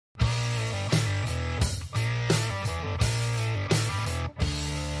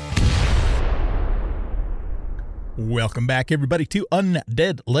Welcome back, everybody, to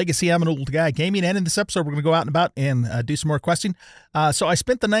Undead Legacy. I'm an old guy gaming, and in this episode, we're going to go out and about and do some more questing. So I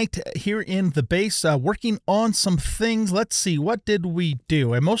spent the night here in the base working on some things. Let's see, what did we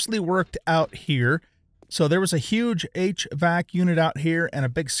do? I mostly worked out here. So there was a huge HVAC unit out here and a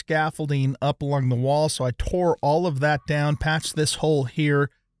big scaffolding up along the wall. So I tore all of that down, patched this hole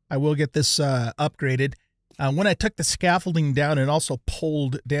here. I will get this upgraded. When I took the scaffolding down, it also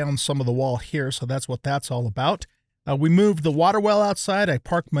pulled down some of the wall here. So that's what that's all about. We moved the water well outside. I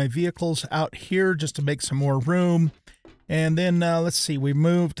parked my vehicles out here just to make some more room. And then, let's see, we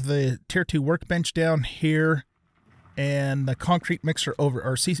moved the Tier 2 workbench down here and the concrete mixer over,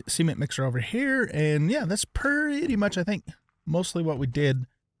 or cement mixer over here. And yeah, that's pretty much, I think, mostly what we did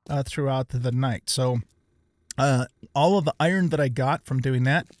throughout the night. So all of the iron that I got from doing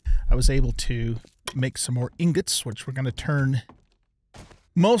that, I was able to make some more ingots, which we're going to turn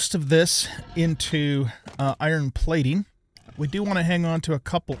most of this into iron plating. We do want to hang on to a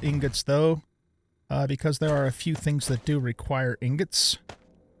couple ingots, though, because there are a few things that do require ingots.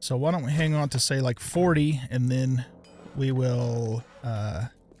 So why don't we hang on to, say, like 40, and then we will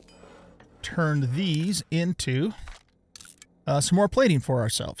turn these into some more plating for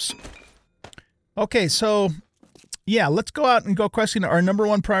ourselves. Okay, so yeah, let's go out and go questing. Our number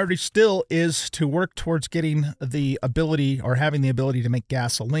one priority still is to work towards getting the ability, or having the ability, to make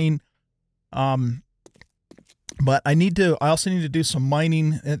gasoline. But I also need to do some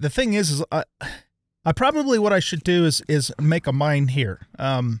mining. The thing is I probably, what I should do is make a mine here.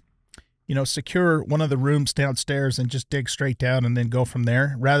 You know, secure one of the rooms downstairs and just dig straight down and then go from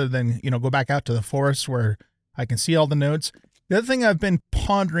there, rather than, you know, go back out to the forest where I can see all the nodes. The other thing I've been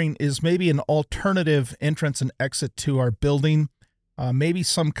pondering is maybe an alternative entrance and exit to our building. Maybe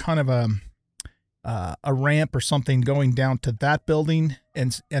some kind of a ramp or something going down to that building,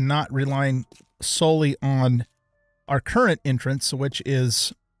 and not relying solely on our current entrance, which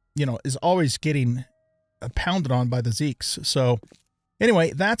is, you know, is always getting pounded on by the Zeeks. So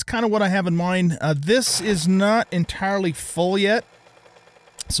anyway, that's kind of what I have in mind. This is not entirely full yet.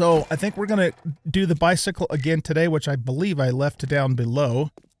 So I think we're going to do the bicycle again today, which I believe I left down below.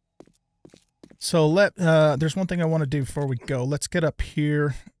 So there's one thing I want to do before we go. Let's get up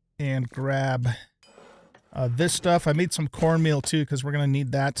here and grab this stuff. I made some cornmeal too, because we're going to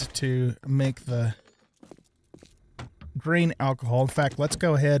need that to make the grain alcohol. In fact, let's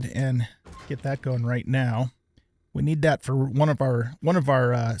go ahead and get that going right now. We need that for one of our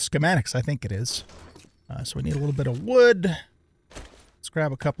schematics, I think it is. So we need a little bit of wood. Let's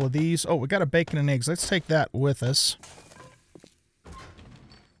grab a couple of these. Oh, we got a bacon and eggs. Let's take that with us.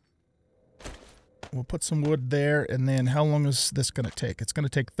 We'll put some wood there, and then how long is this going to take? It's going to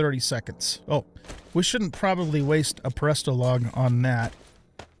take 30 seconds. Oh, we shouldn't probably waste a Presto log on that.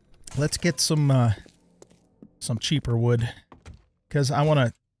 Let's get some cheaper wood, because I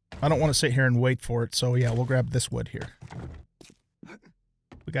don't want to sit here and wait for it. So yeah, we'll grab this wood here.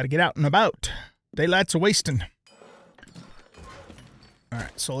 We got to get out and about. Daylight's a-wasting. All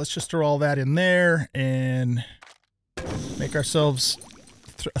right, so let's just throw all that in there and make ourselves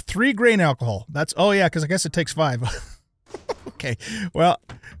 3 grain alcohol. That's, oh yeah, because I guess it takes 5. Okay, well,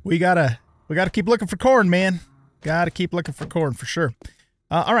 we gotta keep looking for corn, man. Gotta keep looking for corn for sure.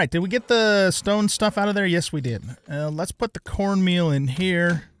 All right, did we get the stone stuff out of there? Yes, we did. Let's put the cornmeal in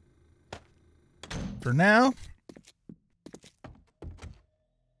here for now.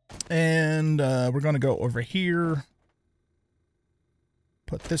 And we're going to go over here.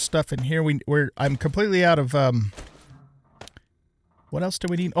 Put this stuff in here. I'm completely out of, what else do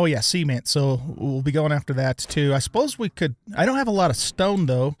we need? Oh yeah, cement. So we'll be going after that too. I suppose we could, I don't have a lot of stone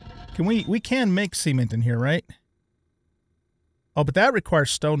though. We can make cement in here, right? Oh, but that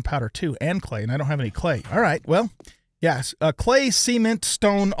requires stone powder too, and clay, and I don't have any clay. All right, well, yes, clay, cement,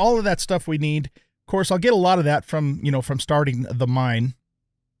 stone, all of that stuff we need. Of course, I'll get a lot of that from, you know, from starting the mine.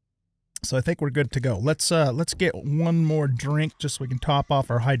 So I think we're good to go. Let's get one more drink just so we can top off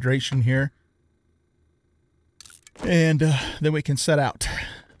our hydration here. And then we can set out.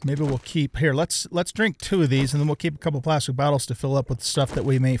 Maybe we'll keep, here, let's drink 2 of these, and then we'll keep a couple plastic bottles to fill up with stuff that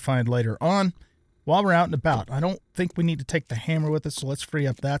we may find later on while we're out and about. I don't think we need to take the hammer with us, so let's free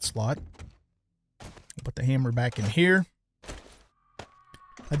up that slot. We'll put the hammer back in here.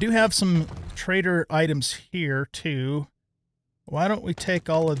 I do have some trader items here, too. Why don't we take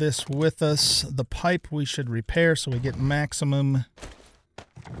all of this with us? The pipe we should repair so we get maximum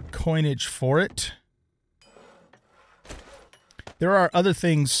coinage for it. There are other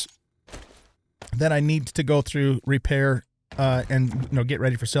things that I need to go through, repair, and, you know, get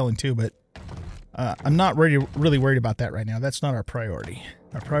ready for selling too, but I'm not really worried about that right now. That's not our priority.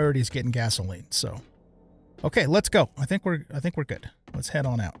 Our priority is getting gasoline, so Okay, let's go. I think we're good. Let's head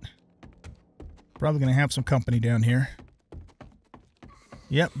on out. Probably gonna have some company down here.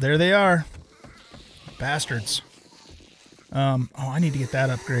 Yep, there they are. Bastards. Oh, I need to get that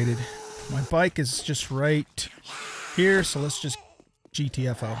upgraded. My bike is just right here, so let's just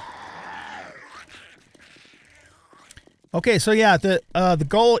GTFO. Okay, so yeah, the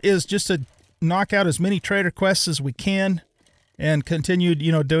goal is just to knock out as many trader quests as we can, and continue,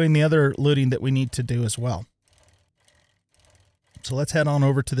 you know, doing the other looting that we need to do as well. So let's head on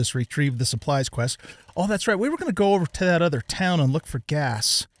over to this retrieve the supplies quest. Oh, that's right. We were going to go over to that other town and look for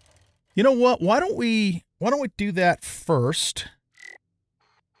gas. You know what? Why don't we do that first?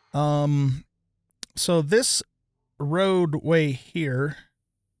 So this roadway here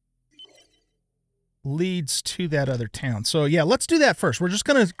leads to that other town. So yeah, let's do that first. We're just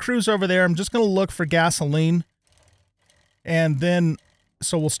going to cruise over there. I'm just going to look for gasoline. And then,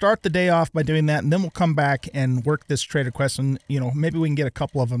 so we'll start the day off by doing that, and then we'll come back and work this trader quest, and, you know, maybe we can get a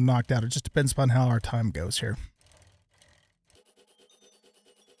couple of them knocked out. It just depends upon how our time goes here.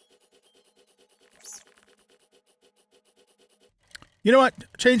 You know what?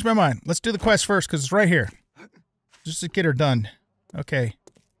 Change my mind. Let's do the quest first, because it's right here. Just to get her done. Okay.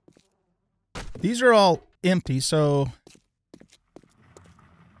 These are all empty, so...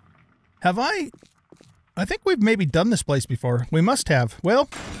 Have I think we've maybe done this place before. We must have. Well,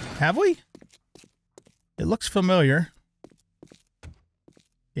 have we? It looks familiar.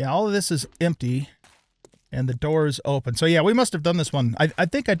 Yeah, all of this is empty. And the door is open. So yeah, we must have done this one. I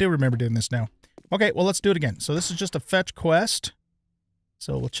think I do remember doing this now. Okay, well, let's do it again. So this is just a fetch quest.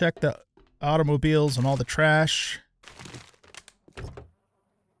 So we'll check the automobiles and all the trash.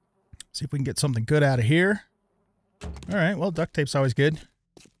 See if we can get something good out of here. All right, well, duct tape's always good.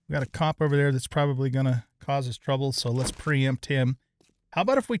 We got a cop over there that's probably going to cause us trouble, so let's preempt him. How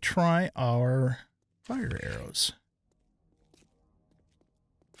about if we try our fire arrows?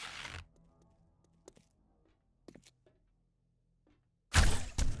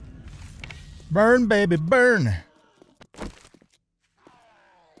 Burn, baby, burn!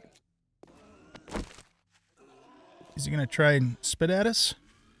 Is he going to try and spit at us?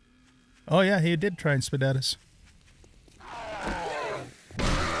 Oh yeah, he did try and spit at us.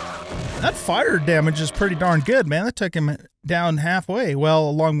 That fire damage is pretty darn good, man. That took him down halfway. Well,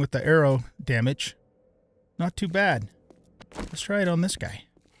 along with the arrow damage. Not too bad. Let's try it on this guy.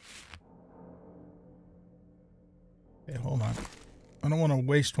 Okay, hold on. I don't want to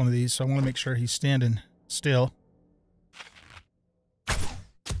waste one of these, so I want to make sure he's standing still.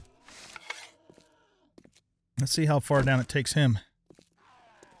 Let's see how far down it takes him.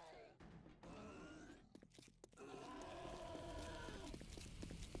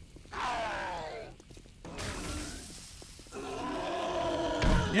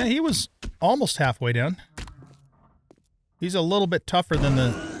 Yeah, he was almost halfway down. He's a little bit tougher than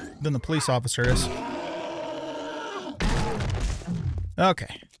the police officer is.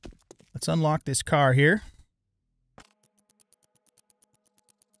 Okay. Let's unlock this car here.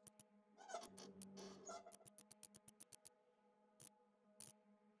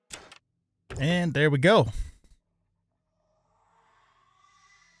 And there we go.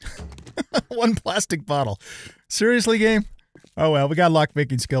 One plastic bottle. Seriously, game? Oh well, we got lock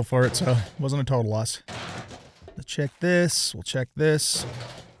picking skill for it, so it wasn't a total loss. Let's check this. We'll check this.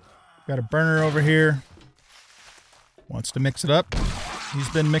 Got a burner over here. Wants to mix it up. He's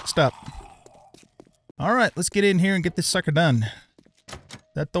been mixed up. All right, let's get in here and get this sucker done.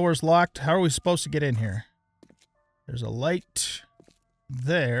 That door's locked. How are we supposed to get in here? There's a light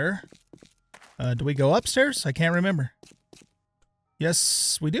there. Do we go upstairs? I can't remember.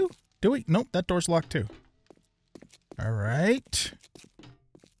 Yes, we do. Do we? Nope, that door's locked too. All right.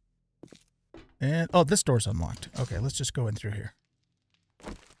 And, oh, this door's unlocked. Okay, let's just go in through here.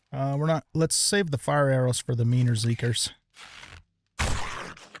 Let's save the fire arrows for the meaner Zeekers.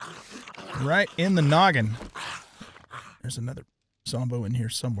 Right in the noggin. There's another Zombo in here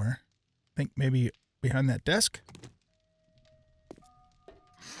somewhere. I think maybe behind that desk.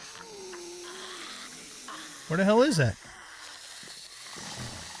 Where the hell is that?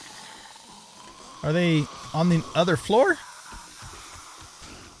 Are they on the other floor?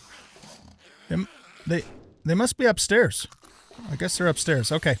 They must be upstairs. I guess they're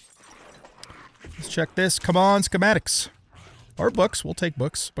upstairs. Okay. Let's check this. Come on, schematics. Or books. We'll take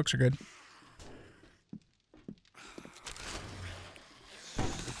books. Books are good.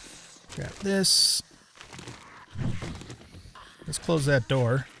 Got this. Let's close that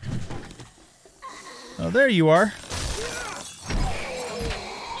door. Oh, there you are.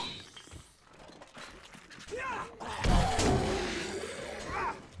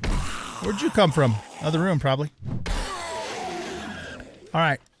 Where'd you come from? Other room, probably. All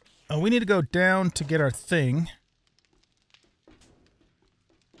right. We need to go down to get our thing.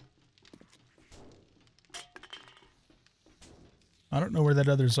 I don't know where that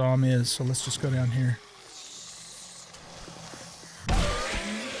other zom is, so let's just go down here.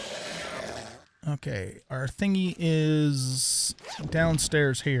 Okay, our thingy is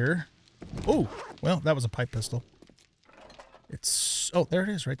downstairs here. Oh, well, that was a pipe pistol. It's... oh, there it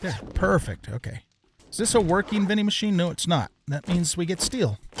is right there. Perfect, okay. Is this a working vending machine? No, it's not. That means we get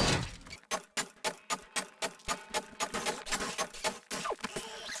steel.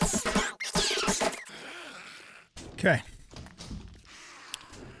 Okay.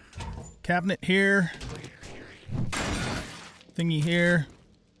 Cabinet here. Thingy here.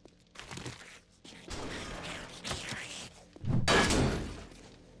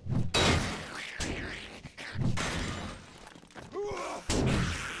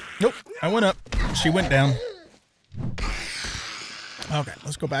 Nope, I went up. She went down. Okay,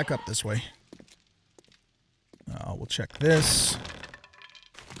 let's go back up this way. We'll check this.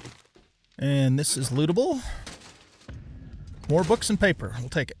 And this is lootable. More books and paper. We'll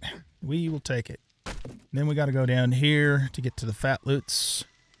take it. We will take it. Then we got to go down here to get to the fat loots,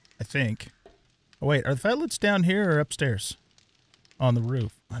 I think. Oh, wait. Are the fat loots down here or upstairs? On the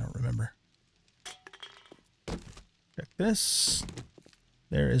roof. I don't remember. Check this.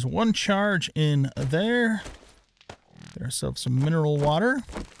 There is one charge in there. Get ourselves some mineral water.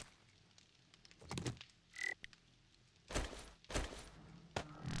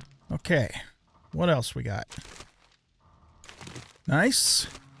 Okay. What else we got? Nice.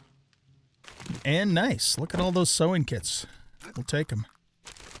 And nice. Look at all those sewing kits. We'll take them.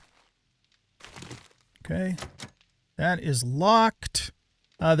 Okay. That is locked.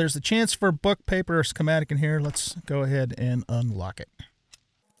 There's a chance for book, paper, or schematic in here. Let's go ahead and unlock it.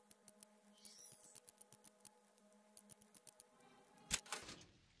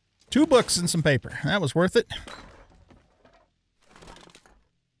 Two books and some paper. That was worth it.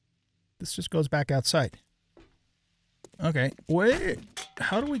 This just goes back outside. Okay. Wait.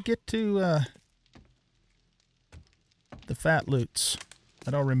 How do we get to the fat loots?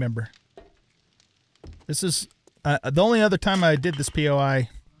 I don't remember. This is the only other time I did this POI.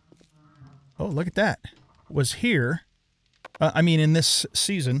 Oh, look at that. Was here. I mean, in this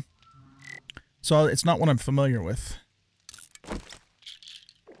season. So it's not what I'm familiar with.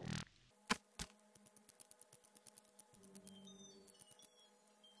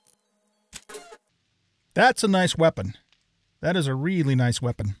 That's a nice weapon. That is a really nice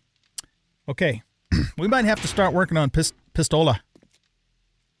weapon. Okay. We might have to start working on pistola.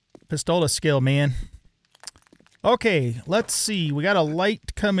 Pistola skill, man. Okay, let's see. We got a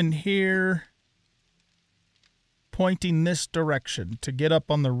light coming here. Pointing this direction to get up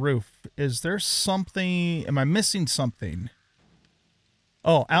on the roof. Is there something... am I missing something?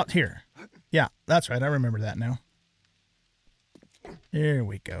 Oh, out here. Yeah, that's right. I remember that now. Here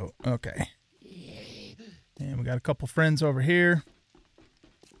we go. Okay. And we got a couple friends over here.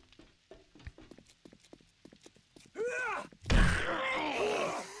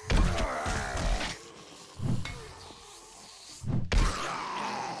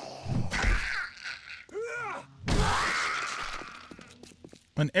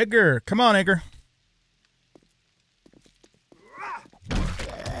 An Edgar. Come on, Edgar.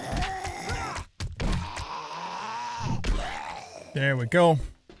 There we go.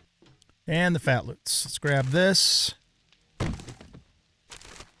 And the fat loots. Let's grab this.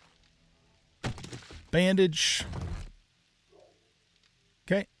 Bandage.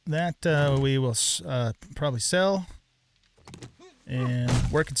 Okay, that we will probably sell. And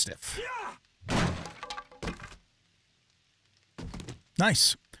working stiff.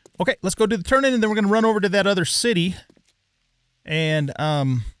 Nice. Okay, let's go do the turn-in, and then we're going to run over to that other city. And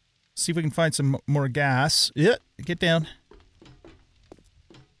see if we can find some more gas. Yeah, get down.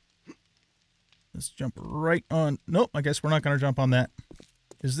 Let's jump right on. Nope, I guess we're not going to jump on that.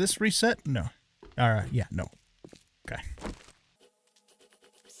 Is this reset? No. All right, yeah, no. Okay.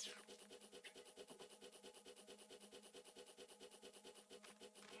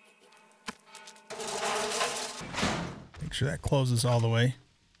 Make sure that closes all the way.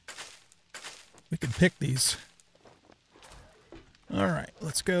 We can pick these. All right,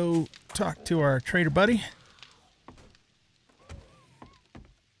 let's go talk to our trader buddy.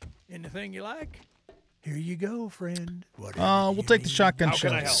 Anything you like? Here you go, friend. We'll take the shotgun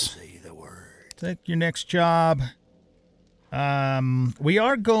shells. Take your next job. We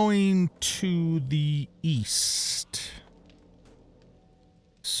are going to the east.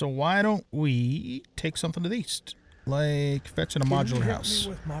 So why don't we take something to the east? like fetching a modular house.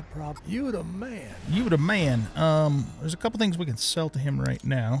 With my you the man. You the man. There's a couple things we can sell to him right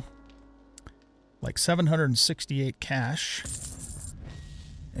now. Like 768 cash.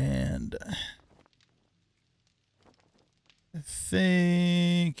 And I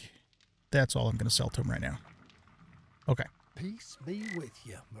think that's all I'm going to sell to him right now. Okay. Peace be with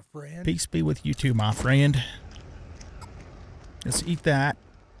you, my friend. Peace be with you too, my friend. Let's eat that.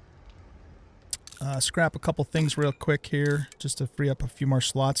 Scrap a couple things real quick here, just to free up a few more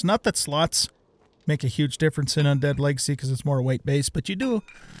slots. Not that slots make a huge difference in Undead Legacy because it's more weight-based, but you do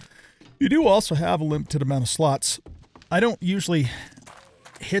also have a limited amount of slots. I don't usually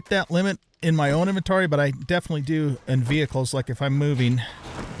hit that limit in my own inventory, but I definitely do in vehicles, like if I'm moving,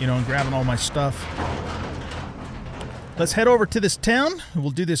 you know, and grabbing all my stuff. Let's head over to this town. We'll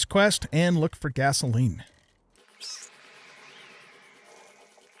do this quest and look for gasoline.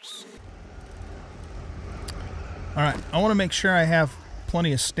 Alright, I want to make sure I have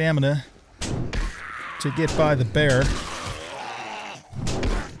plenty of stamina to get by the bear.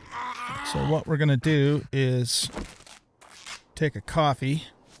 So what we're going to do is take a coffee.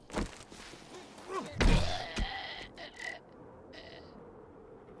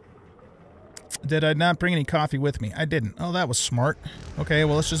 Did I not bring any coffee with me? I didn't. Oh, that was smart. Okay,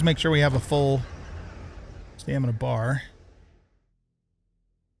 well, let's just make sure we have a full stamina bar.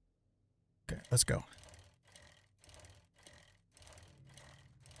 Okay, let's go.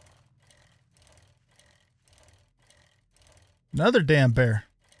 Another damn bear.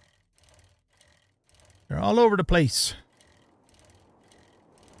 They're all over the place.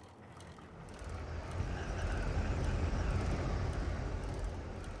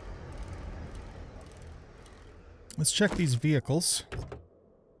 Let's check these vehicles.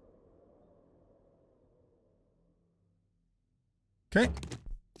 Okay.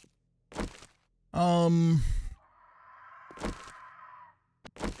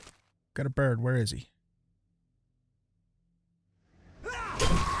 Got a bird. Where is he?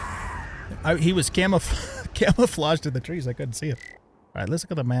 He was camouflaged in the trees. I couldn't see him. All right, let's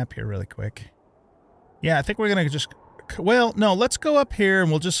look at the map here really quick. Yeah, I think we're going to just... Well, no, let's go up here and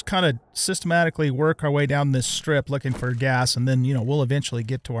we'll just kind of systematically work our way down this strip looking for gas, and then, you know, we'll eventually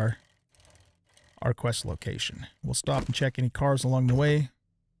get to our quest location. We'll stop and check any cars along the way.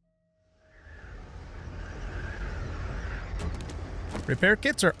 Repair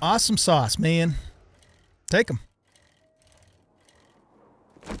kits are awesome sauce, man. Take them.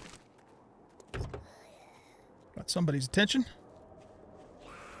 Got somebody's attention.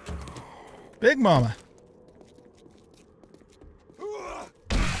 Big Mama.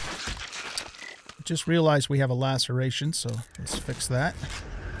 Just realized we have a laceration, so let's fix that.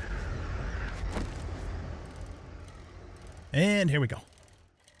 And here we go.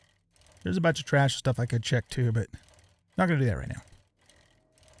 There's a bunch of trash stuff I could check too, but not going to do that right now.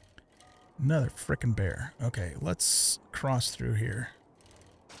 Another frickin' bear. Okay, let's cross through here.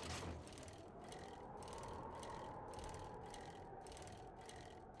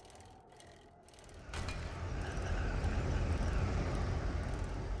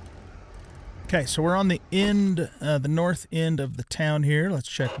 Okay, so we're on the end, the north end of the town here. Let's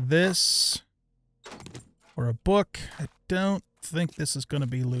check this. Or a book. I don't think this is going to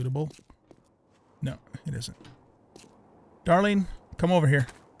be lootable. No, it isn't. Darling, come over here.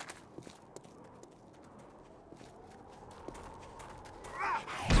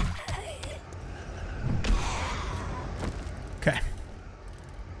 Okay.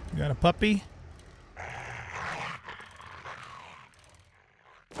 You got a puppy?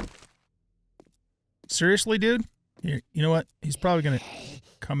 Seriously, dude? Here, you know what? He's probably going to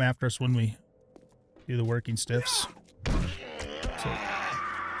come after us when we do the working stiffs. So,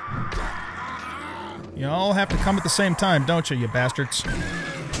 you all have to come at the same time, don't you, you bastards?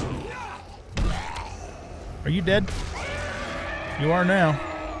 Are you dead? You are now.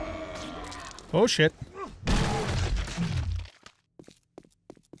 Oh, shit.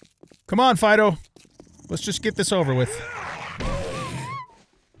 Come on, Fido. Let's just get this over with.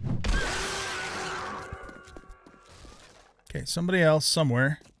 Okay, somebody else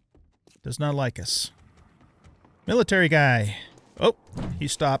somewhere does not like us. Military guy. Oh, he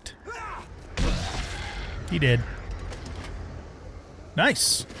stopped. He did.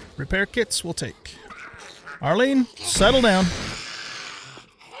 Nice. Repair kits we'll take. Arlene, settle down.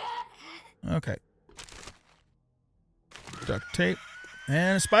 Okay. Duct tape.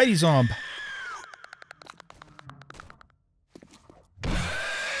 And a Spidey Zomb.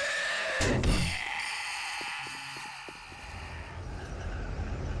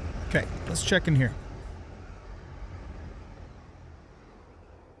 Okay, let's check in here.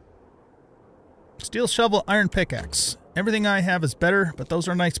 Steel shovel, iron pickaxe. Everything I have is better, but those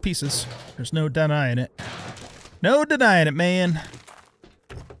are nice pieces. There's no denying it. No denying it, man.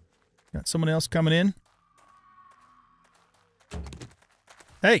 Got someone else coming in.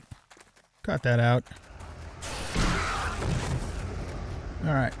 Hey! Cut that out.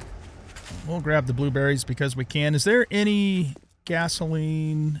 Alright. We'll grab the blueberries because we can. Is there any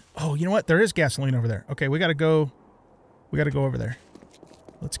gasoline? Oh, you know what? There is gasoline over there. Okay, we gotta go. We gotta go over there.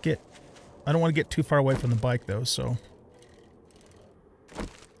 Let's get... I don't want to get too far away from the bike, though, so...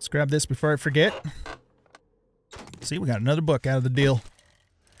 Let's grab this before I forget. See, we got another book out of the deal.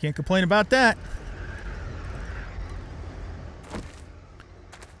 Can't complain about that.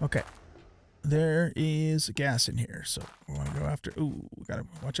 Okay. There is gas in here, so we want to go after... Ooh, we gotta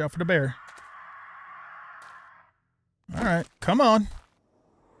watch out for the bear. Alright, come on.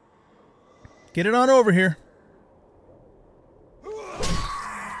 Get it on over here.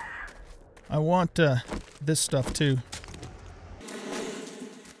 I want this stuff too.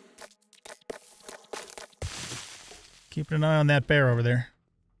 Keeping an eye on that bear over there.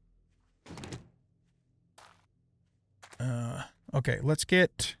 Okay, let's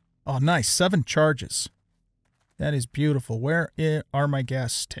get... Oh, nice. 7 charges. That is beautiful. Where are my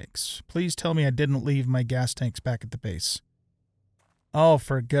gas tanks? Please tell me I didn't leave my gas tanks back at the base. Oh,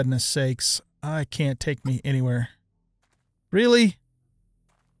 for goodness sakes. I can't take me anywhere. Really?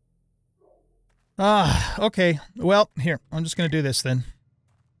 Ah, okay. Well, here. I'm just going to do this then.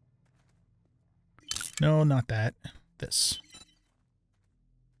 No, not that. This.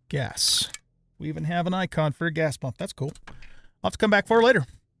 Gas. We even have an icon for a gas pump. That's cool. I'll have to come back for it later.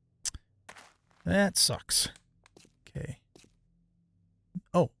 That sucks. Okay.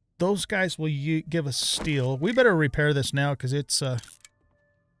 Oh, those guys will give us steel. We better repair this now because it's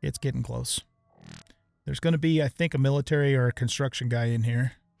getting close. There's going to be, I think, a military or a construction guy in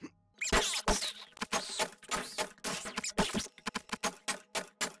here.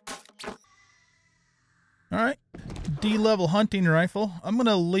 All right. D-level hunting rifle. I'm going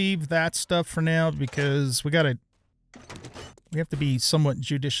to leave that stuff for now because we have to be somewhat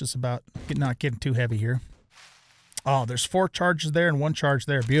judicious about not getting too heavy here. Oh, there's 4 charges there and 1 charge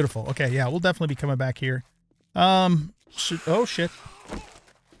there. Beautiful. Okay, yeah, we'll definitely be coming back here. Oh, shit.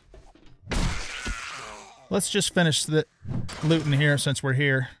 Let's just finish the looting here since we're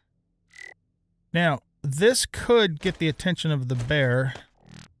here. Now, this could get the attention of the bear.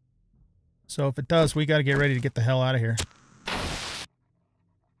 So if it does, we got to get ready to get the hell out of here.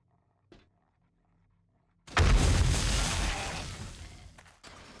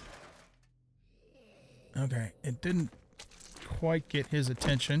 Okay, it didn't quite get his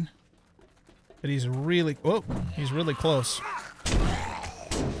attention. But he's really... Whoa, he's really close.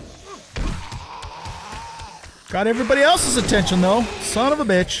 Got everybody else's attention, though. Son of a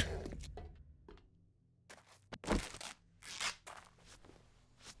bitch.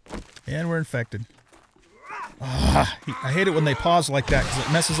 And we're infected. Ah, I hate it when they pause like that because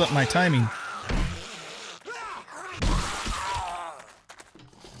it messes up my timing.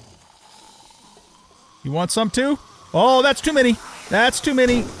 You want some too? Oh, that's too many. That's too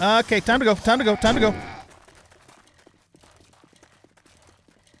many. Okay, time to go. Time to go. Time to go.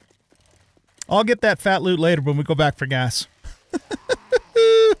 I'll get that fat loot later when we go back for gas.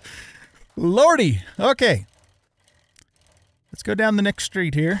 Lordy. Okay. Let's go down the next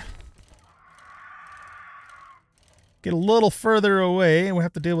street here. Get a little further away, and we'll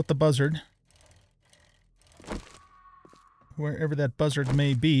have to deal with the buzzard. Wherever that buzzard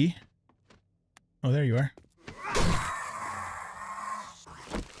may be. Oh, there you are.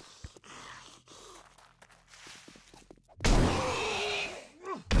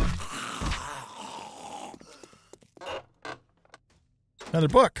 Another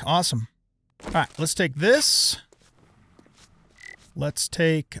book. Awesome. All right, let's take this. Let's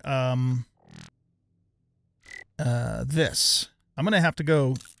take this. I'm going to have to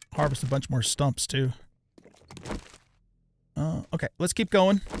go harvest a bunch more stumps, too. Okay, let's keep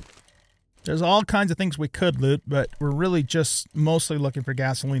going. There's all kinds of things we could loot, but we're really just mostly looking for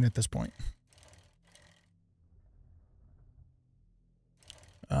gasoline at this point.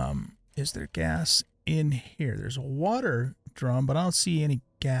 Is there gas in here? There's a water drum, but I don't see any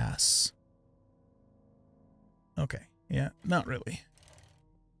gas. Okay, yeah, not really.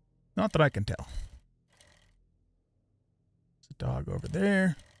 Not that I can tell. There's a dog over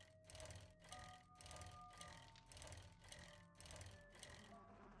there.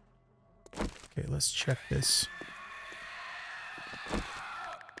 Okay, let's check this.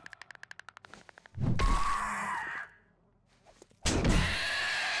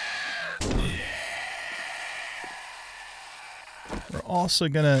 We're also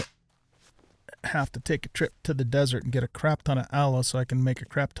gonna have to take a trip to the desert and get a crap ton of aloe so I can make a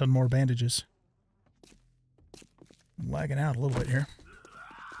crap ton more bandages. I'm lagging out a little bit here.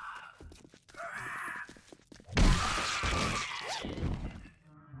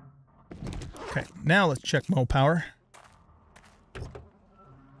 Okay, now let's check mo power.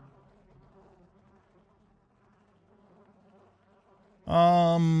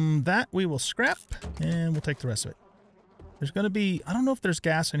 That we will scrap, and we'll take the rest of it. There's going to be, I don't know if there's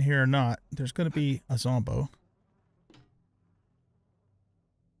gas in here or not. There's going to be a zombo.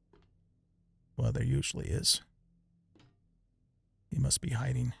 Well, there usually is. He must be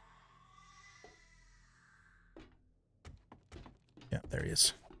hiding. Yeah, there he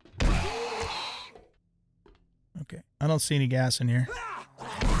is. Okay, I don't see any gas in here.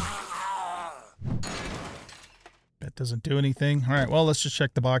 That doesn't do anything. All right, well, let's just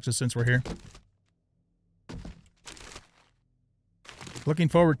check the boxes since we're here. Looking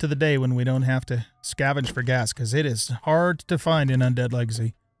forward to the day when we don't have to scavenge for gas, because it is hard to find in Undead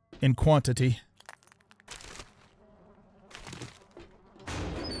Legacy in quantity.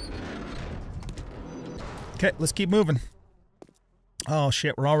 Okay, let's keep moving. Oh,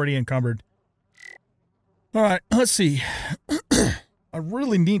 shit, we're already encumbered. All right, let's see. I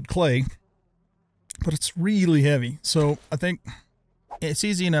really need clay, but it's really heavy, so I think it's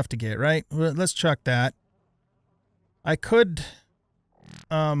easy enough to get, right? Let's chuck that. I could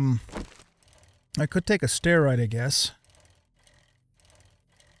take a steroid, I guess.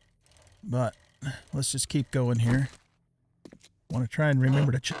 But let's just keep going here. Want to try and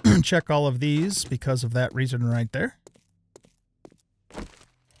remember to check all of these because of that reason right there.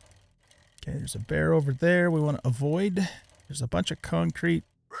 Okay, there's a bear over there we want to avoid. There's a bunch of concrete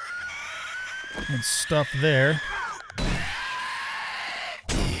and stuff there.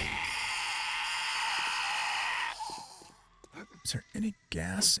 Is there any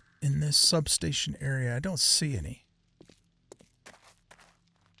gas in this substation area? I don't see any.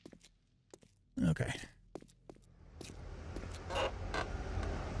 Okay.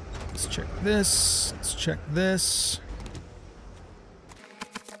 Let's check this. Let's check this.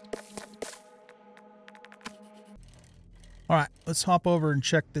 All right, let's hop over and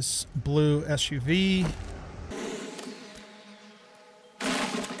check this blue SUV.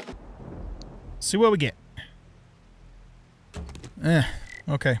 See what we get.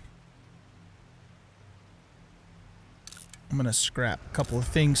 Okay. I'm gonna scrap a couple of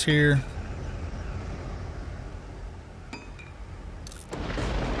things here.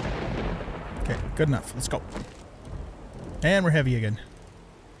 Okay, good enough. Let's go. And we're heavy again.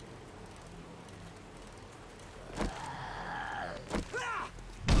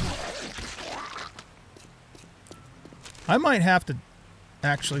 I might have to,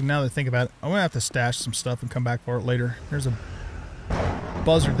 actually, now that I think about it, I'm going to have to stash some stuff and come back for it later. There's a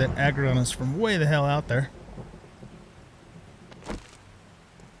buzzard that aggroed on us from way the hell out there.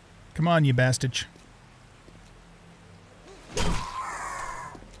 Come on, you bastard.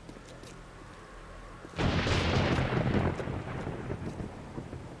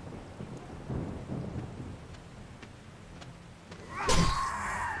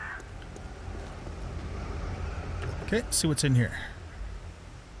 Okay, see what's in here.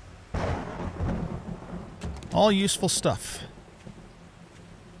 All useful stuff.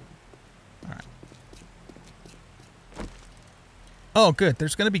 All right. Oh, good.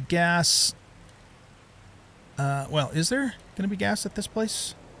 There's going to be gas. Well, is there going to be gas at this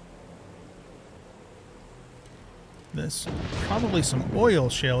place? There's probably some oil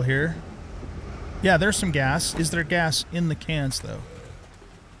shale here. Yeah, there's some gas. Is there gas in the cans, though?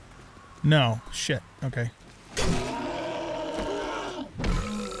 No. Shit. Okay.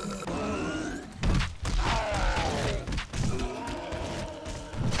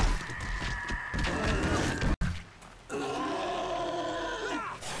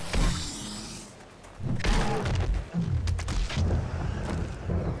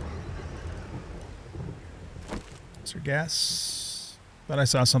 Is there gas? Thought I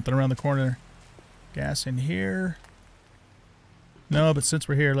saw something around the corner. Gas in here. No, but since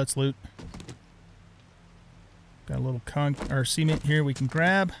we're here, let's loot. Got a little cement here we can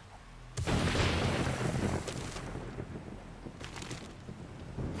grab.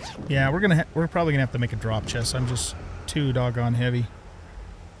 Yeah, we're probably gonna have to make a drop chest. I'm just too doggone heavy.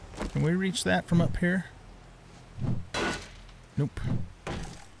 Can we reach that from up here? Nope.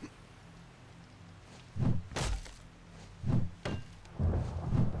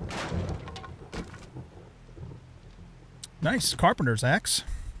 Nice carpenter's axe.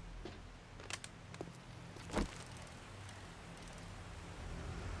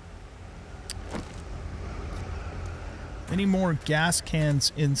 any more gas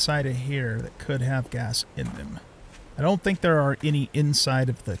cans inside of here that could have gas in them. I don't think there are any inside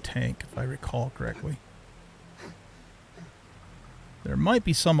of the tank, if I recall correctly. There might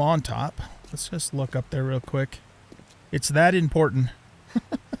be some on top. Let's just look up there real quick. It's that important.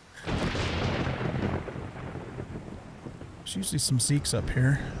 There's usually some Zeeks up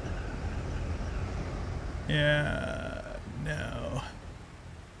here. Yeah, no.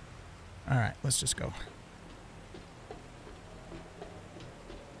 Alright, let's just go.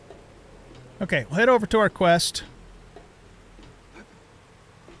 Okay, we'll head over to our quest.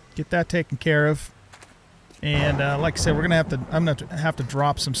 Get that taken care of. And like I said, we're I'm gonna have to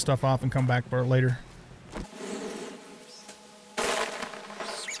drop some stuff off and come back for it later.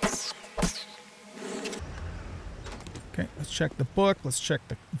 Okay, let's check the book. Let's check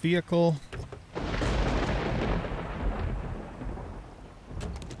the vehicle.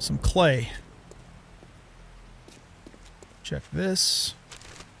 Some clay. Check this.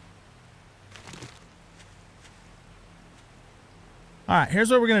 Alright,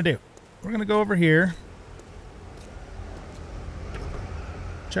 here's what we're going to do. We're going to go over here.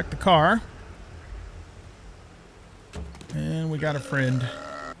 Check the car. And we got a friend.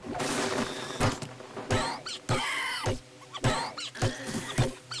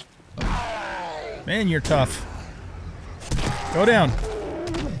 Man, you're tough. Go down.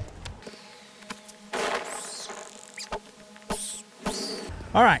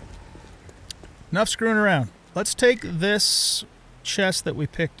 Alright. Enough screwing around. Let's take this chest that we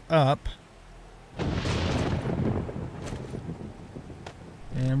picked up.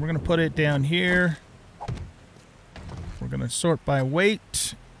 And we're going to put it down here. We're going to sort by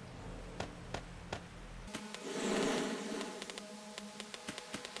weight.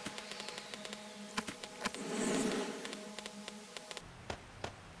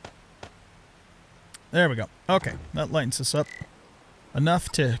 There we go. Okay, that lightens us up enough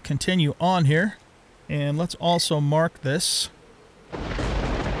to continue on here. And let's also mark this.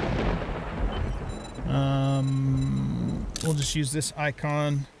 We'll just use this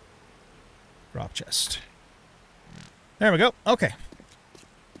icon. Drop chest. There we go. Okay.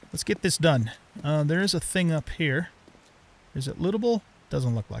 Let's get this done. There is a thing up here. Is it lootable?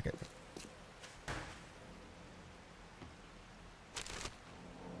 Doesn't look like it.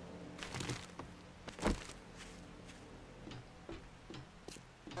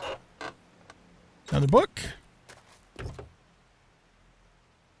 Another book.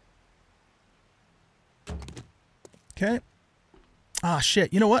 Okay. Ah,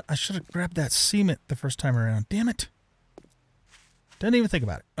 shit. You know what? I should have grabbed that cement the first time around. Damn it. Didn't even think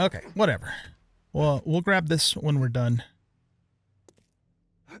about it. Okay, whatever. Well, we'll grab this when we're done.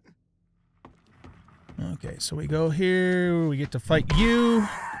 Okay, so we go here. We get to fight you.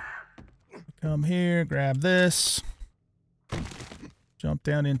 Come here, grab this. Jump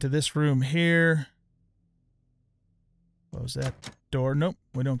down into this room here. Close that door. Nope,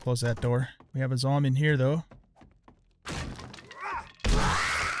 we don't close that door. We have a zombie in here, though.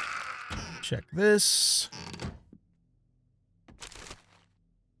 Check this.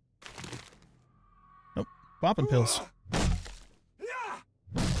 Nope, popping pills.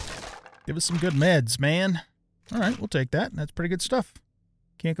 Give us some good meds, man. All right, we'll take that. That's pretty good stuff.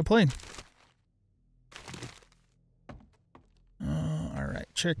 Can't complain. All right,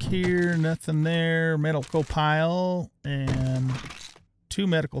 check here. Nothing there. Medical pile and 2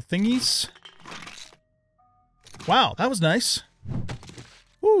 medical thingies. Wow, that was nice.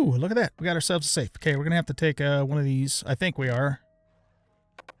 Ooh, look at that. We got ourselves a safe. Okay, we're going to have to take one of these. I think we are.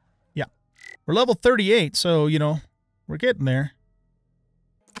 Yeah. We're level 38, so, you know, we're getting there.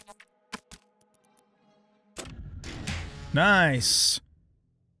 Nice.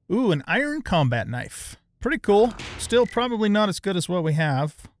 Ooh, an iron combat knife. Pretty cool. Still probably not as good as what we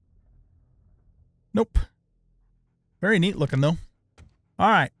have. Nope. Very neat looking, though. All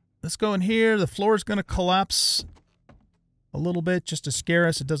right. Let's go in here. The floor is going to collapse a little bit just to scare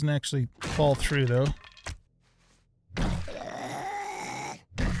us. It doesn't actually fall through, though.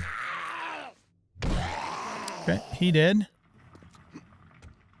 Okay, he did.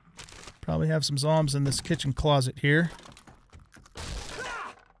 Probably have some zombies in this kitchen closet here.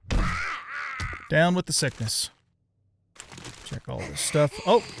 Down with the sickness. Check all this stuff.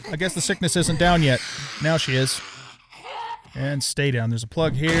 Oh, I guess the sickness isn't down yet. Now she is. And stay down. There's a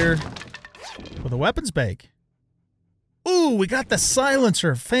plug here with a weapons bag. Ooh, we got the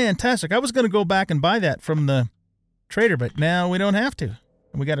silencer. Fantastic. I was going to go back and buy that from the trader, but now we don't have to.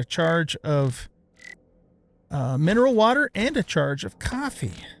 And we got a charge of mineral water and a charge of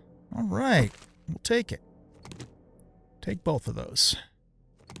coffee. All right. We'll take it. Take both of those.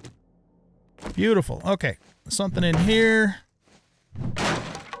 Beautiful. Okay. something in here.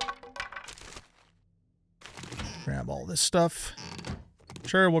 Grab all this stuff.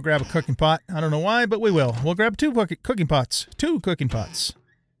 Sure, we'll grab a cooking pot. I don't know why, but we will. We'll grab two cooking pots. 2 cooking pots.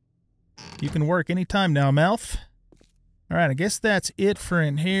 You can work anytime now, mouth. All right, I guess that's it for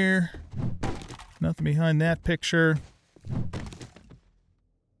in here. Nothing behind that picture.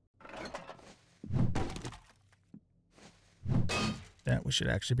 That we should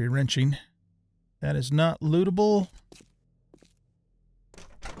actually be wrenching. That is not lootable.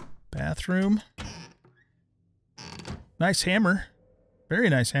 Bathroom. Nice hammer. Very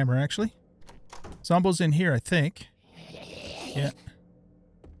nice hammer, actually. Zombo's in here, I think. Yeah.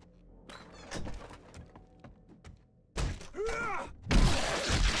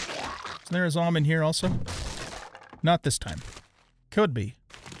 Is there a zombie in here also? Not this time. Could be.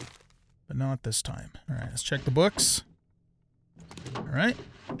 But not this time. Alright, let's check the books. Alright.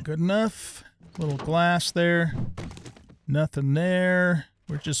 Good enough. Little glass there. Nothing there.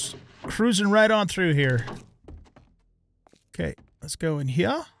 We're just cruising right on through here. Okay, let's go in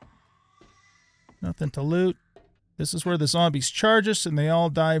here. Nothing to loot. This is where the zombies charge us, and they all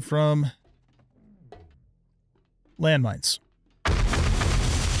die from landmines.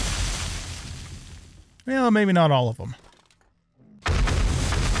 Well, maybe not all of them.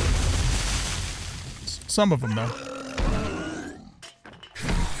 Some of them, though.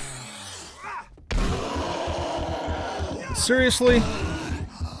 Seriously?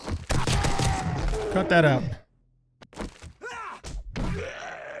 Cut that out.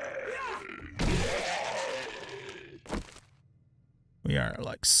 We are,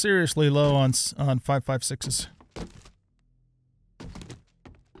 like, seriously low on 5.56s.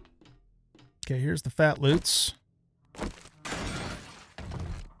 Okay, here's the fat loots.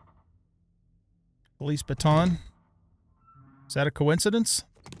 Police baton. Is that a coincidence?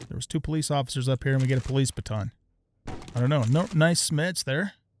 There was 2 police officers up here and we get a police baton. I don't know. No, nice meds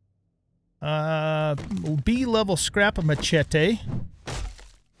there. B-level scrap machete.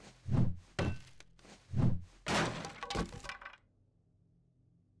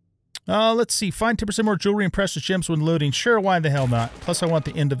 Let's see. Find 10% more jewelry and precious gems when loading. Sure, why the hell not? Plus, I want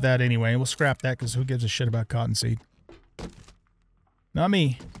the end of that anyway. We'll scrap that because who gives a shit about cottonseed? Not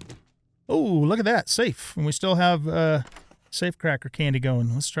me. Oh, look at that. Safe. And we still have safe cracker candy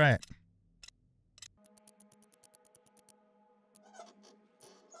going. Let's try it.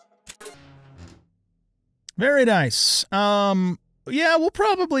 Very nice. Yeah, we'll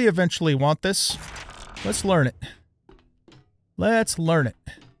probably eventually want this. Let's learn it. Let's learn it.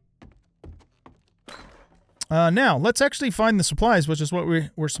 Now, let's actually find the supplies, which is what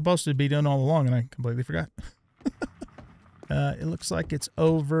we're supposed to be doing all along, and I completely forgot. It looks like it's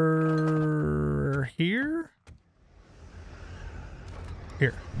over here.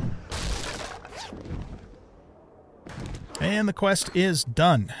 Here. And the quest is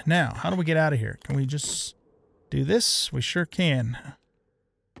done. Now, how do we get out of here? Can we just do this? We sure can.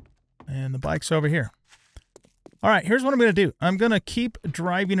 And the bike's over here. All right, here's what I'm going to do. I'm going to keep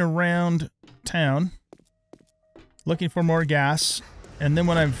driving around town, looking for more gas, and then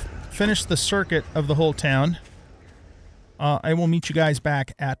when I've finished the circuit of the whole town, I will meet you guys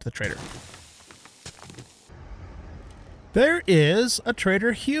back at the trader. There is a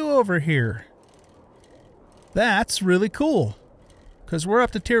Trader Hugh over here. That's really cool, because we're up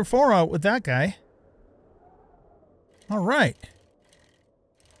to tier 4 out with that guy. All right.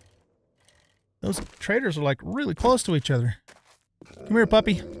 Those traders are like really close to each other. Come here,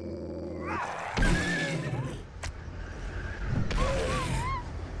 puppy.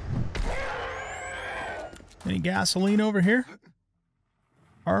 Any gasoline over here?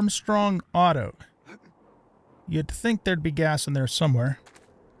 Armstrong Auto. You'd think there'd be gas in there somewhere.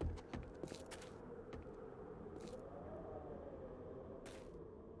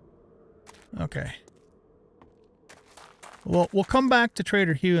 Okay. Well, we'll come back to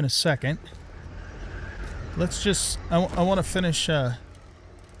Trader Hugh in a second. Let's just... I want to finish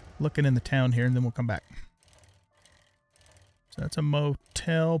looking in the town here, and then we'll come back. So that's a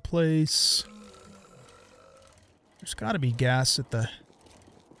motel place. There's got to be gas at the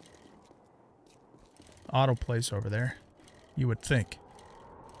auto place over there. You would think.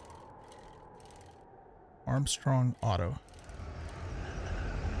 Armstrong Auto.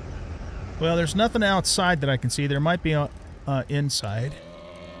 Well, there's nothing outside that I can see. There might be inside.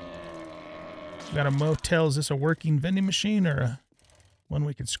 We got a motel. Is this a working vending machine or a one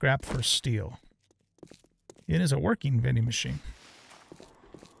we can scrap for steel? It is a working vending machine.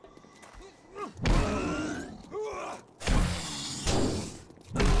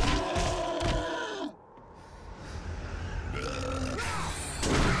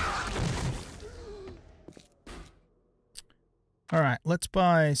 let's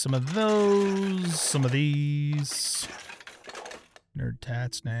buy some of those, some of these. Nerd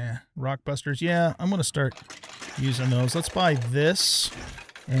tats, nah. Rockbusters, yeah, I'm going to start using those. Let's buy this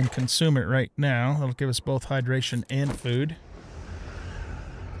and consume it right now. That'll give us both hydration and food.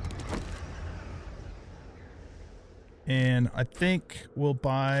 And I think we'll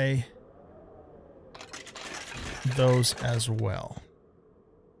buy those as well.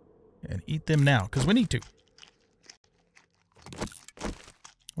 And eat them now, because we need to.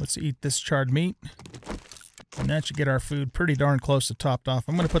 Let's eat this charred meat. And that should get our food pretty darn close to topped off.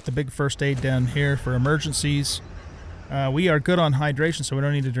 I'm going to put the big first aid down here for emergencies. We are good on hydration, so we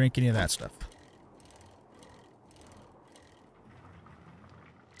don't need to drink any of that stuff.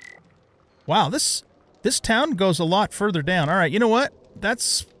 Wow, this town goes a lot further down. All right, you know what? We're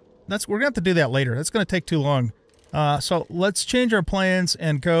going to have to do that later. That's going to take too long. So let's change our plans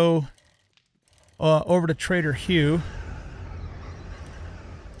and go over to Trader Hugh.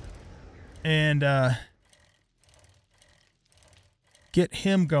 And get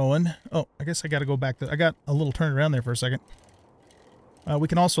him going. Oh, I guess I got to go back. I got a little turned around there for a second. We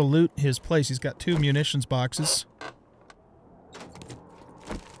can also loot his place. He's got 2 munitions boxes.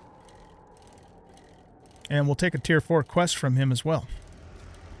 And we'll take a tier 4 quest from him as well.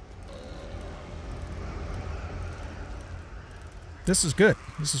 This is good.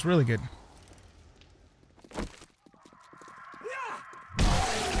 This is really good.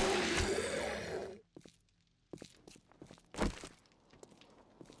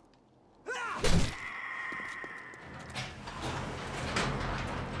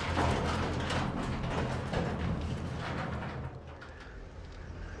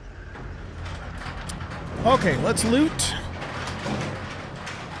 Okay, let's loot.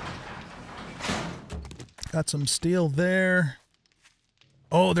 Got some steel there.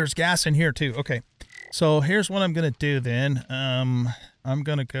 Oh, there's gas in here too. Okay. So here's what I'm going to do then. I'm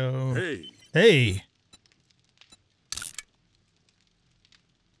going to go... Hey!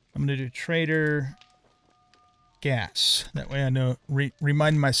 I'm going to do trader gas. That way I know,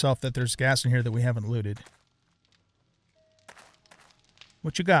 remind myself that there's gas in here that we haven't looted.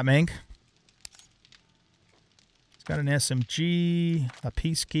 What you got, Mank? It's got an SMG, a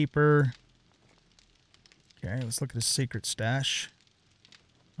Peacekeeper. Okay, let's look at his secret stash.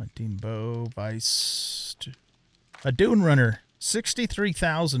 Hunting bow, vice. A Dune Runner.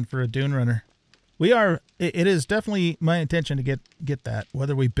 63,000 for a Dune Runner. It is definitely my intention to get that,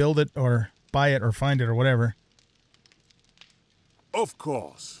 whether we build it or buy it or find it or whatever. Of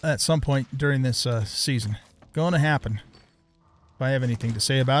course. At some point during this season. Going to happen. If I have anything to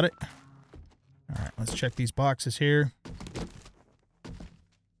say about it. Alright, let's check these boxes here.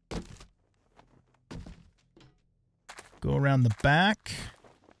 Go around the back.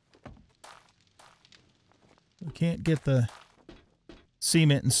 We can't get the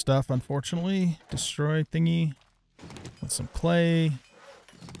cement and stuff, unfortunately. Destroy thingy. With some clay.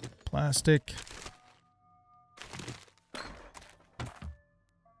 Plastic.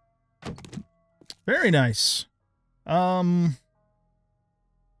 Very nice.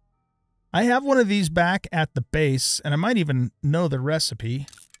 I have one of these back at the base, and I might even know the recipe.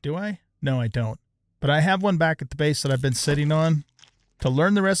 Do I? No, I don't. But I have one back at the base that I've been sitting on to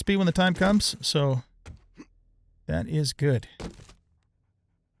learn the recipe when the time comes, so that is good.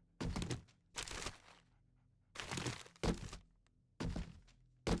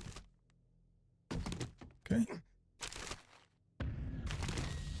 Okay.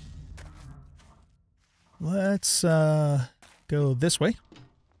 Let's go this way.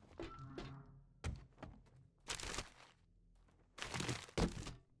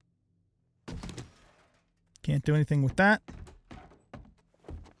 Can't do anything with that.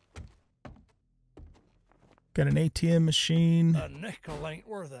 Got an ATM machine. A nickel ain't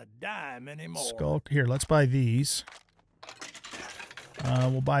worth a dime anymore. Skull. Here, let's buy these.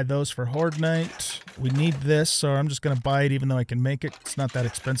 We'll buy those for Horde Night. We need this, so I'm just going to buy it even though I can make it. It's not that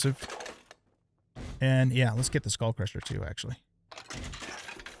expensive. And yeah, let's get the Skull Crusher too, actually.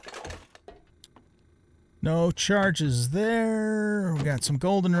 No charges there. We got some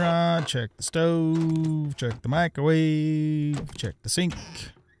goldenrod. Check the stove. Check the microwave. Check the sink.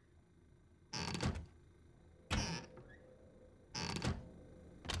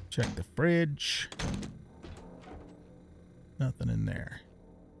 Check the fridge. Nothing in there.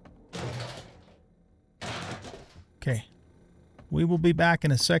 Okay. We will be back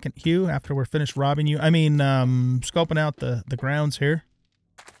in a second, Hugh, after we're finished robbing you. I mean, scoping out the grounds here.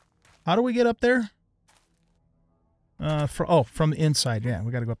 How do we get up there? From the inside. Yeah,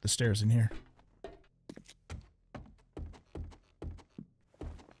 we got to go up the stairs in here.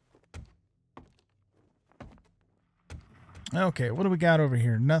 Okay, what do we got over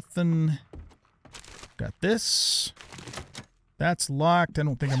here? Nothing. Got this. That's locked. I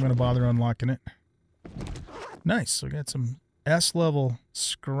don't think I'm going to bother unlocking it. Nice. We got some S-level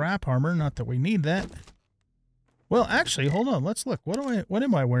scrap armor. Not that we need that. Well, actually, hold on. Let's look. What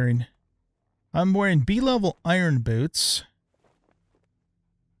am I wearing? I'm wearing B-level iron boots.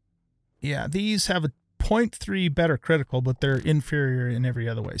 Yeah, these have a 0.3 better critical, but they're inferior in every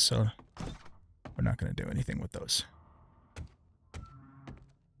other way, so we're not going to do anything with those.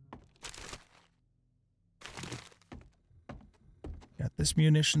 Got this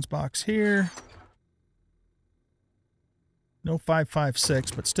munitions box here. No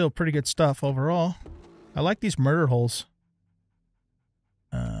 5.56, but still pretty good stuff overall. I like these murder holes.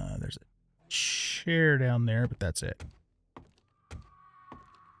 There's a chair down there, but that's it.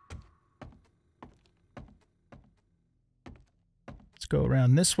 Let's go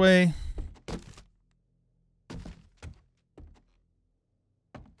around this way.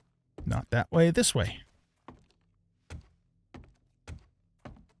 Not that way, this way.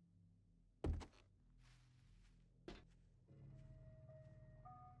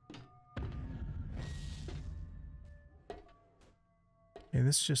 Okay,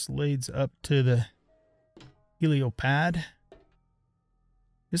 this just leads up to the heliopad.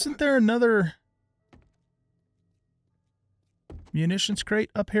 Isn't there another munitions crate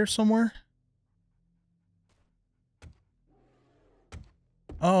up here somewhere?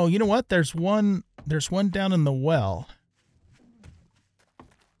 Oh, you know what? There's one down in the well.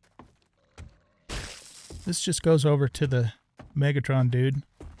 This just goes over to the Megatron dude.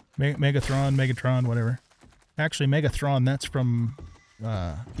 Megatron, whatever. Actually, Megatron, that's from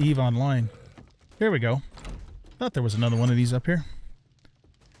EVE Online. There we go. Thought there was another one of these up here.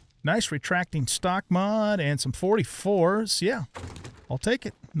 Nice retracting stock mod and some 44s. Yeah, I'll take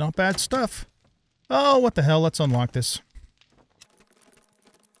it. Not bad stuff. Oh, what the hell? Let's unlock this.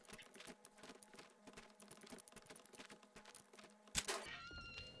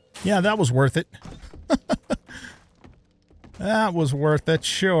 Yeah, that was worth it. That was worth it,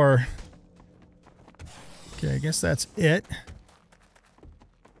 sure. Okay, I guess that's it.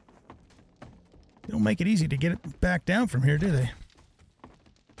 They don't make it easy to get it back down from here, do they?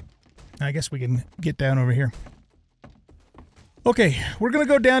 I guess we can get down over here. Okay, we're going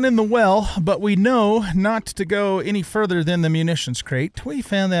to go down in the well, but we know not to go any further than the munitions crate. We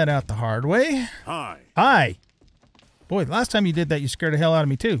found that out the hard way. Hi. Hi. Boy, last time you did that, you scared the hell out of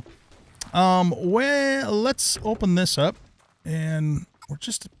me, too. Well, let's open this up. And we're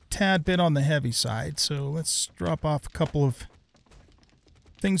just a tad bit on the heavy side, so let's drop off a couple of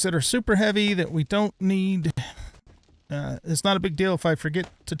things that are super heavy that we don't need. It's not a big deal if I forget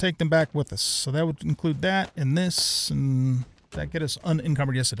to take them back with us. So that would include that and this, and that get us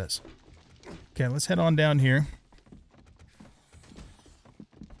unencumbered? Yes, it does. Okay, let's head on down here.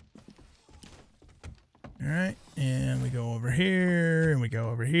 All right, and we go over here, and we go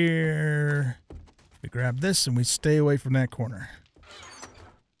over here. We grab this, and we stay away from that corner.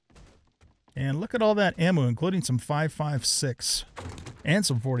 And look at all that ammo, including some 5.56 and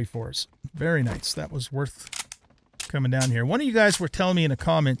some 44s. Very nice. That was worth coming down here. One of you guys were telling me in the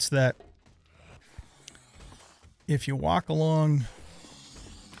comments that if you walk along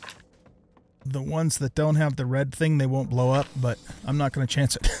the ones that don't have the red thing, they won't blow up, but I'm not going to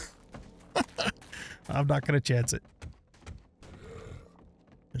chance it. I'm not going to chance it.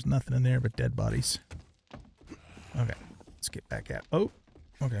 There's nothing in there but dead bodies. Okay, let's get back out. Oh,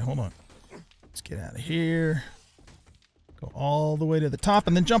 okay, hold on. Let's get out of here. Go all the way to the top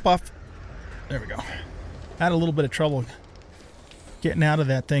and then jump off. There we go. Had a little bit of trouble getting out of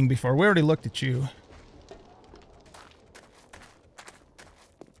that thing before. We already looked at you.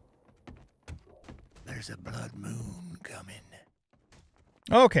 There's a blood moon coming.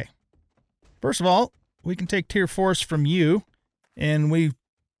 Okay. First of all, we can take tier 4s from you. And we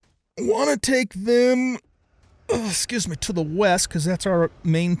want to take them, excuse me, to the west, because that's our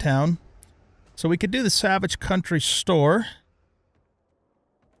main town. So we could do the Savage Country store.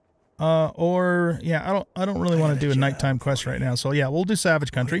 Or, yeah, I don't really want to do a nighttime quest right now. So, yeah, we'll do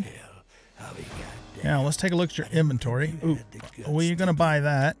Savage Country. Now, let's take a look at your inventory. Ooh, well, you're going to buy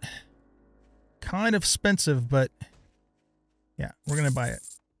that. Kind of expensive, but, yeah, we're going to buy it.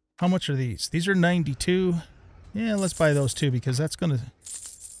 How much are these? These are 92. Yeah, let's buy those too, because that's going to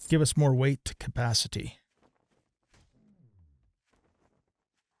give us more weight capacity.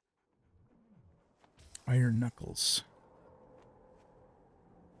 Iron knuckles.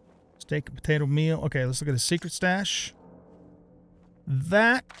 Steak and potato meal. Okay, let's look at a secret stash.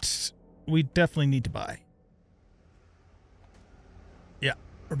 That we definitely need to buy. Yeah,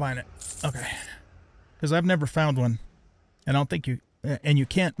 we're buying it. Okay. Because I've never found one. And I don't think you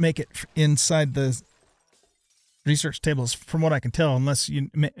can't make it inside the research tables, from what I can tell, unless you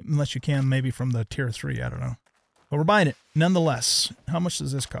can maybe from the tier 3. I don't know. But we're buying it nonetheless. How much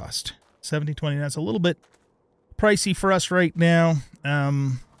does this cost? 70.20. That's a little bit pricey for us right now.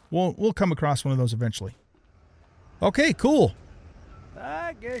 We'll come across one of those eventually. Okay, cool.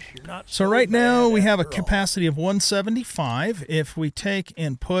 I guess you're not So right now we have a after all. capacity of 175. If we take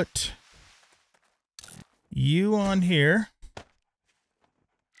and put you on here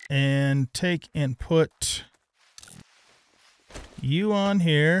and take and put you on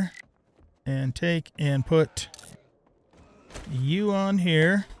here and take and put you on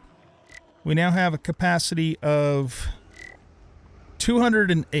here, we now have a capacity of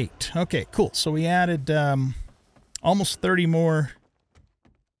 208. Okay, cool. So we added almost 30 more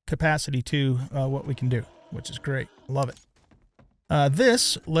capacity to what we can do, which is great. Love it.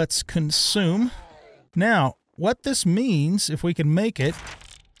 This let's consume. Now, what this means, if we can make it,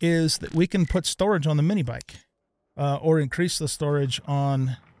 is that we can put storage on the mini bike, or increase the storage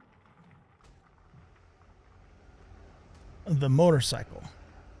on the motorcycle.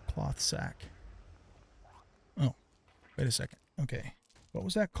 Cloth sack. Oh, wait a second. Okay. What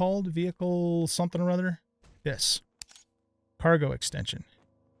was that called? Vehicle something or other? This. Cargo extension.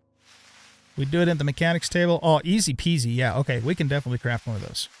 We do it at the mechanics table. Oh, easy peasy. Yeah, okay. We can definitely craft one of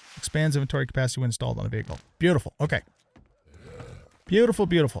those. Expands inventory capacity when installed on a vehicle. Beautiful. Okay. Beautiful,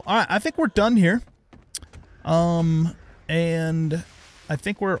 beautiful. All right, I think we're done here. And I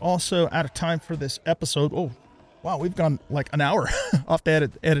think we're also out of time for this episode. Oh, wow, we've gone like an hour. I'll have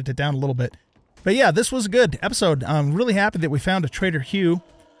to edit it down a little bit. But yeah, this was a good episode. I'm really happy that we found a Trader Hugh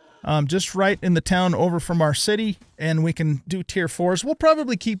just right in the town over from our city, and we can do tier 4s. We'll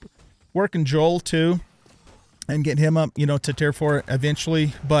probably keep working Joel too and get him up, to tier 4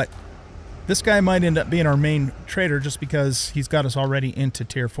 eventually. But this guy might end up being our main trader just because he's got us already into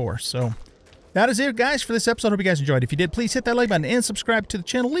tier 4. So that is it, guys, for this episode. Hope you guys enjoyed. If you did, please hit that like button and subscribe to the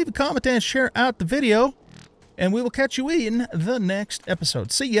channel. Leave a comment and share out the video. And we will catch you in the next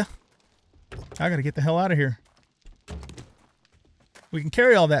episode. See ya. I gotta get the hell out of here. We can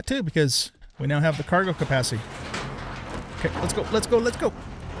carry all that too because we now have the cargo capacity. Okay, let's go, let's go, let's go.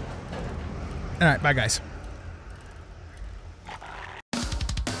 All right, bye guys.